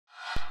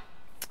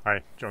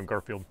Hi, John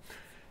Garfield.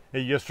 Hey,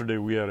 yesterday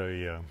we had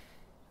a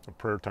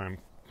prayer time,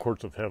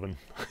 Courts of Heaven,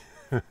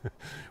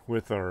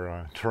 with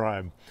our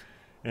tribe,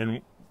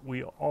 and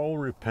we all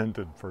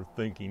repented for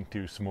thinking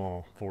too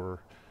small,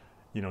 for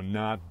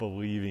not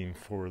believing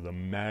for the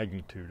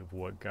magnitude of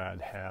what God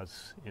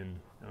has in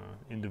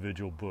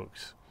individual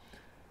books.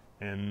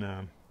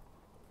 And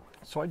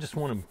so I just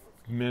want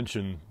to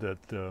mention that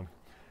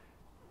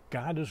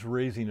God is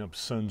raising up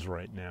sons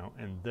right now,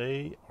 and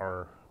they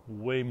are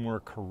way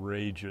more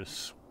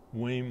courageous,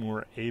 way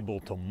more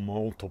able to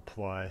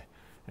multiply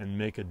and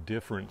make a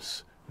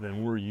difference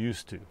than we're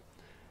used to.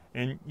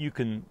 And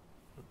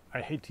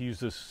I hate to use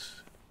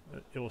this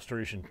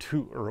illustration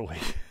too early.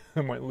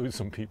 I might lose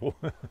some people,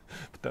 but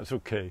that's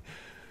okay.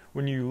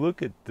 When you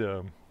look at,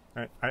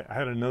 I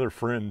had another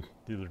friend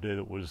the other day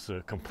that was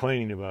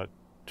complaining about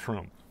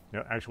Trump.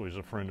 Actually, he's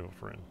a friend of a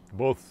friend.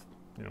 Both,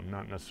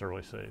 not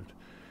necessarily saved.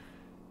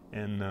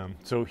 And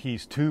so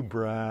he's too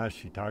brash.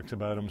 He talks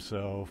about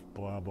himself,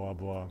 blah, blah,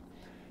 blah.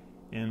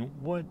 And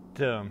what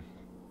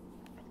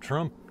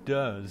Trump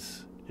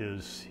does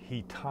is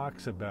he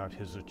talks about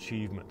his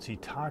achievements. He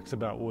talks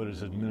about what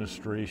his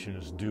administration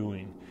is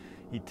doing.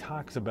 He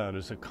talks about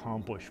his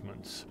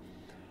accomplishments.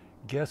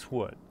 Guess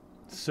what?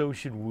 So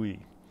should we.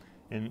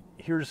 And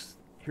here's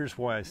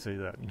why I say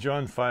that.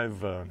 John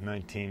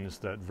 5:19 is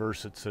that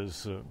verse that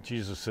says,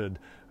 Jesus said,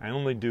 "I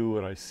only do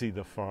what I see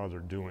the Father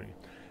doing."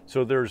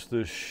 So there's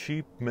this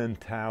sheep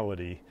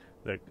mentality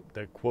that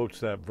quotes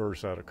that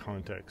verse out of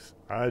context.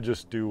 I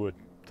just do what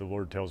the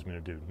Lord tells me to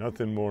do.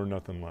 Nothing more,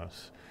 nothing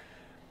less.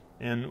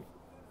 And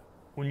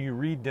when you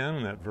read down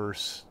in that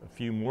verse, a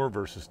few more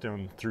verses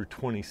down through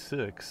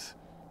 26,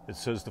 it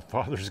says the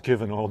Father's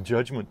given all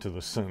judgment to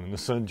the Son, and the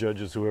Son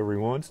judges whoever he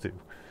wants to.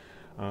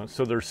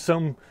 So there's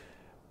some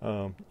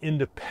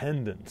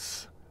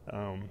independence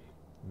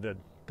that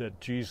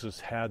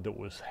Jesus had that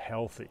was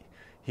healthy.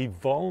 He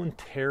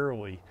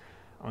voluntarily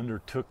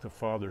undertook the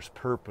Father's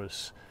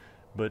purpose,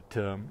 but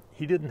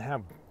he didn't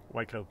have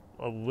like a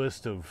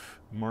list of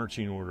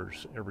marching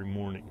orders every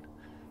morning.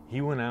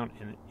 He went out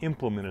and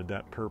implemented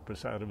that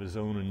purpose out of his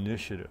own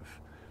initiative.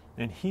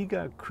 And he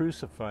got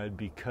crucified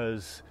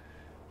because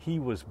he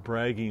was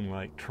bragging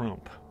like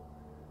Trump.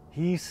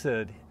 He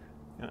said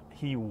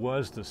he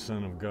was the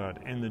Son of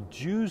God. And the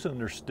Jews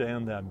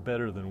understand that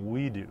better than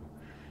we do.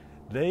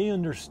 They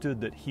understood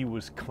that he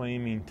was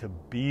claiming to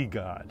be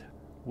God,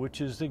 which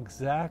is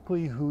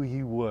exactly who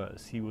he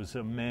was. He was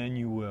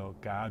Emmanuel,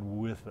 God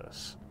with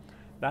us.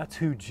 That's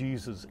who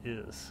Jesus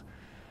is.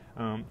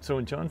 So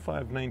in John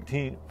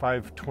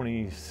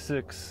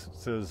 5:26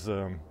 says,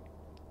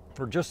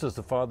 "For just as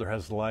the Father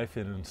has life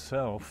in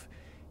himself,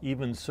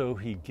 even so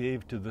he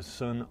gave to the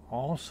Son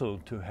also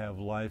to have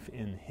life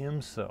in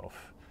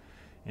himself.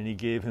 And he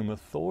gave him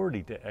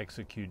authority to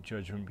execute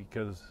judgment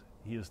because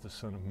he is the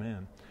Son of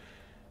Man."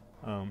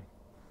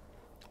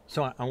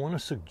 So I want to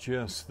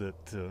suggest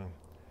that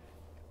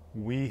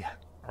we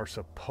are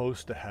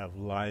supposed to have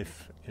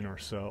life in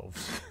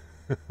ourselves.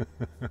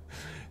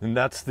 And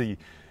that's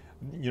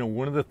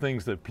one of the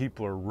things that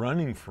people are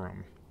running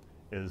from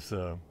is,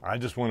 I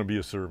just want to be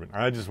a servant.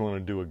 I just want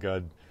to do what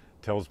God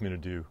tells me to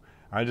do.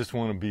 I just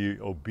want to be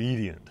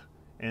obedient.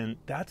 And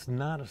that's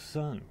not a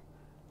son.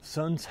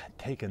 Sons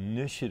take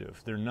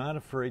initiative. They're not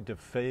afraid to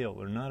fail.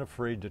 They're not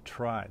afraid to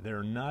try.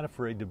 They're not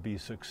afraid to be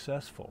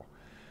successful.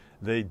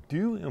 They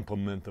do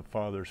implement the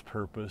Father's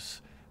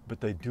purpose,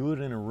 but they do it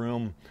in a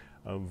realm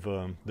of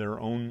their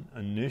own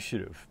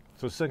initiative.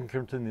 So 2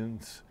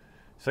 Corinthians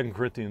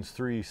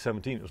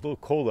 3:17. It was a little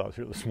cold out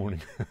here this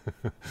morning.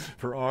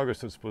 For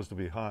August, it's supposed to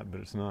be hot, but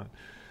it's not.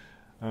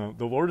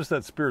 The Lord is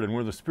that Spirit, and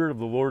where the Spirit of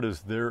the Lord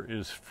is, there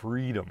is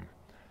freedom.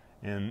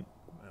 And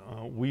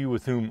we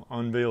with whom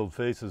unveiled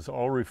faces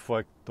all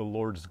reflect the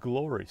Lord's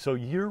glory. So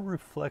you're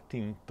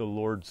reflecting the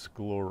Lord's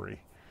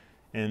glory.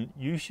 And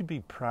you should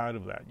be proud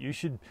of that. You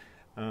should,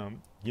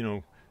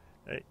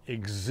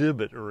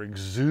 exhibit or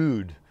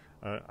exude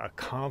a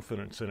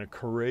confidence and a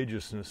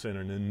courageousness and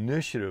an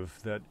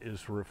initiative that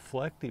is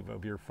reflective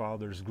of your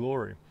Father's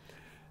glory.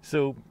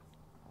 So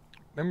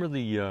remember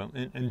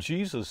and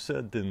Jesus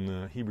said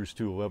in Hebrews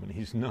 2:11,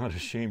 he's not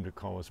ashamed to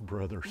call us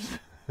brothers.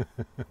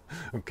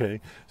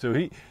 Okay, so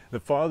the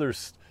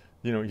Father's,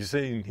 he's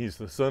saying he's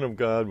the Son of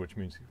God, which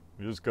means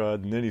he is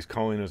God, and then he's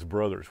calling us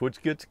brothers,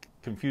 which gets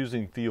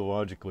confusing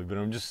theologically, but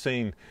I'm just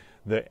saying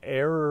the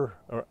error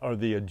or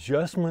the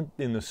adjustment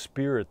in the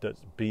spirit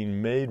that's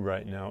being made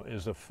right now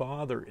is the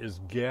Father is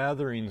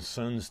gathering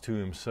sons to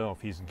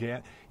himself.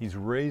 He's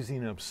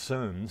raising up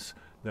sons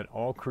that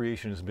all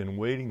creation has been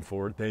waiting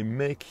for. They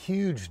make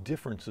huge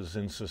differences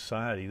in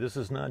society. This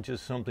is not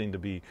just something to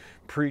be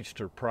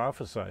preached or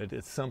prophesied.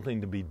 It's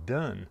something to be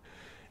done.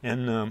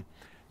 And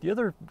the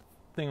other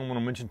thing I want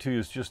to mention to you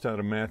is just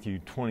out of Matthew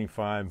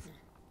 25.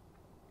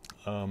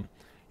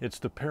 It's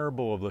the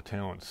parable of the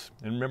talents.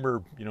 And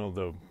remember,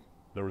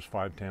 there was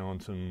 5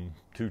 talents and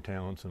 2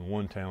 talents and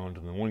 1 talent,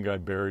 and the one guy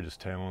buried his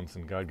talents,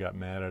 and God got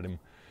mad at him.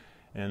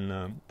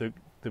 And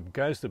the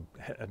guys that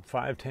had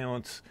 5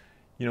 talents,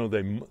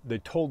 they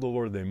told the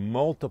Lord,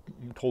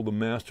 told the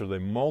master, they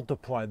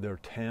multiplied their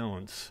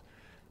talents.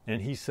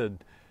 And he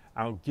said,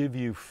 I'll give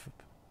you,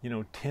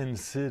 10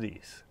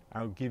 cities.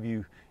 I'll give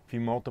you, if you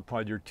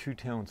multiplied your 2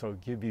 talents, I'll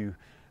give you,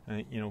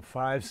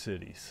 5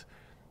 cities.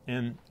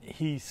 And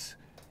he's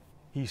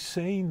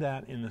saying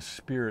that in the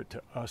Spirit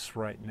to us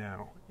right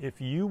now.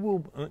 If you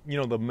will,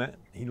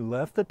 he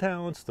left the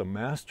talents, the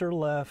master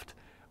left.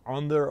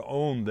 On their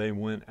own, they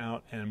went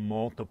out and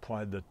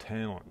multiplied the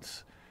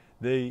talents.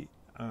 They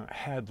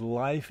had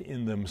life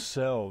in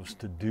themselves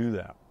to do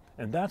that.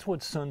 And that's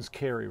what sons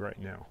carry right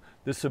now,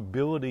 this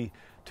ability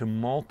to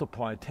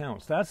multiply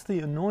talents. That's the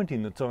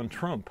anointing that's on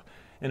Trump.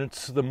 And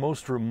it's the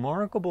most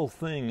remarkable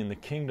thing in the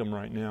kingdom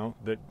right now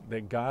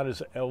that God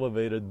has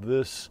elevated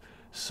this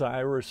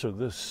Cyrus or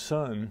this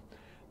son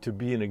to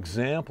be an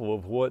example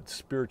of what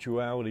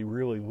spirituality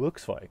really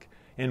looks like.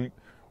 And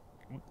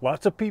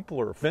lots of people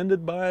are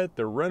offended by it,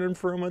 they're running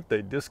from it,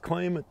 they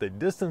disclaim it, they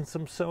distance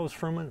themselves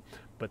from it,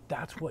 but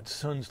that's what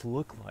sons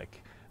look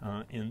like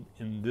in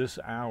this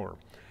hour.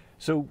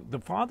 So the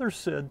father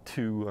said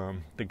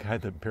to the guy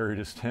that buried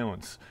his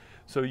talents,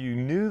 so you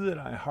knew that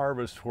I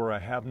harvest where I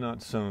have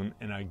not sown,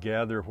 and I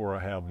gather where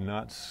I have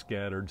not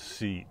scattered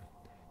seed.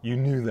 You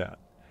knew that.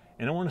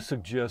 And I want to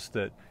suggest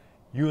that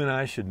you and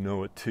I should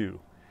know it too,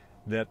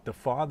 that the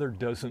Father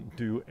doesn't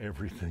do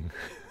everything.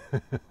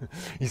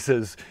 He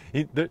says,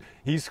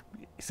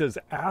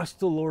 ask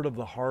the Lord of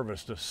the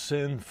harvest to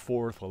send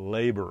forth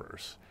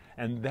laborers.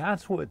 And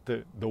that's what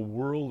the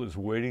world is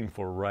waiting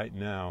for right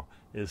now,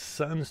 is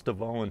sons to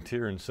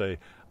volunteer and say,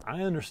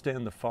 I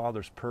understand the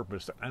Father's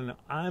purpose, and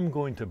I'm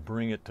going to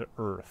bring it to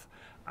earth.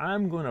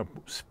 I'm going to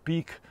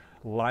speak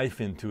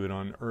life into it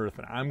on earth,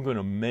 and I'm going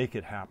to make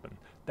it happen.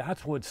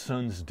 That's what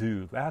sons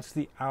do. That's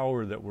the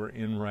hour that we're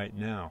in right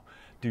now.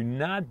 Do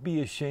not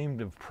be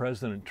ashamed of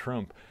President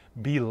Trump.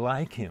 Be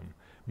like him.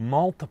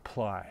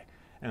 Multiply.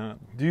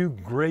 Do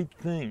great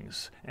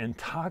things and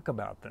talk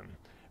about them.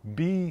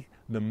 Be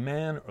the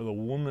man or the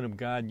woman of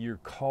God you're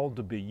called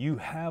to be. You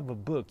have a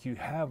book. You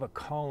have a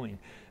calling.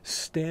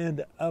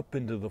 Stand up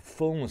into the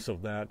fullness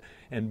of that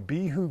and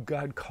be who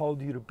God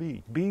called you to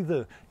be. Be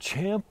the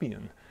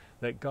champion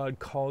that God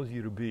calls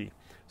you to be.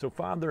 So,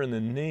 Father, in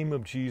the name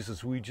of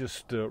Jesus, we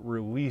just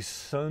release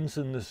sons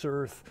in this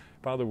earth.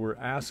 Father, we're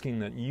asking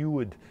that you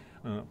would,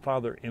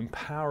 Father,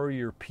 empower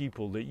your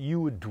people, that you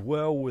would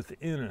dwell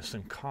within us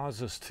and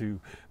cause us to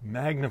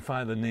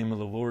magnify the name of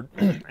the Lord.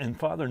 And,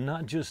 Father,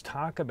 not just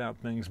talk about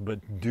things,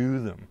 but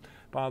do them.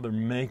 Father,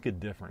 make a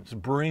difference.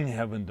 Bring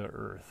heaven to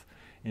earth.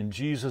 In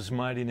Jesus'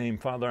 mighty name,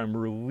 Father, I'm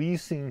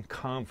releasing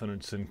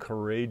confidence and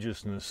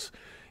courageousness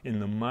in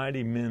the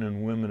mighty men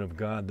and women of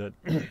God that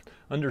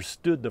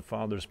understood the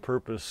Father's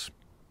purpose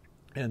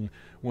and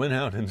went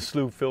out and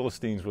slew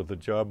Philistines with the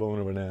jawbone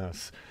of an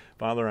ass.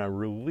 Father, I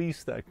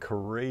release that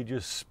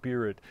courageous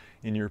spirit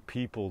in your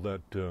people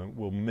that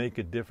will make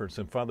a difference.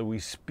 And Father, we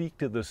speak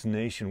to this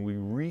nation. We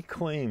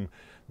reclaim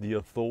the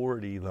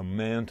authority, the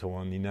mantle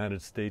on the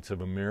United States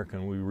of America,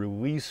 and we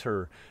release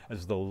her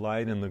as the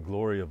light and the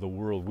glory of the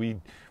world.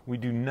 We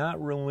do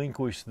not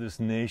relinquish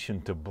this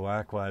nation to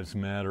Black Lives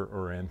Matter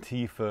or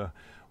Antifa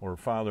or,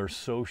 Father,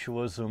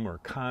 socialism or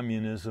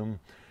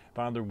communism.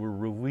 Father, we're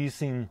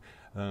releasing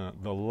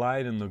the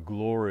light and the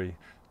glory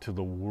to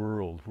the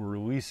world. We're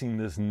releasing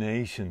this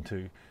nation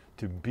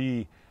to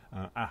be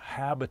a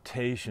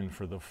habitation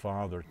for the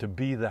Father, to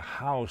be the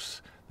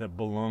house that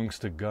belongs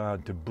to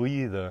God, to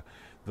be the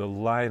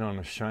light on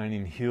a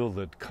shining hill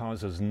that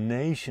causes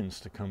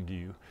nations to come to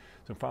you.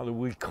 So, Father,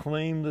 we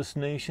claim this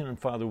nation, and,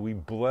 Father, we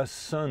bless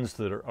sons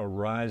that are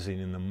arising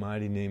in the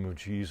mighty name of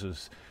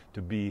Jesus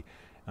to be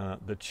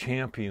the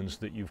champions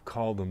that you've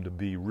called them to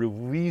be.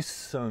 Release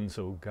sons,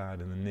 oh God,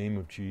 in the name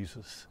of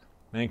Jesus.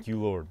 Thank you,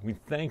 Lord. We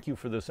thank you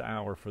for this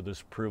hour, for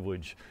this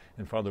privilege.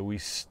 And, Father, we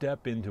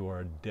step into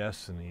our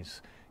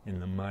destinies in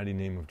the mighty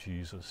name of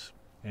Jesus.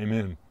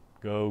 Amen.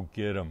 Go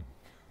get them.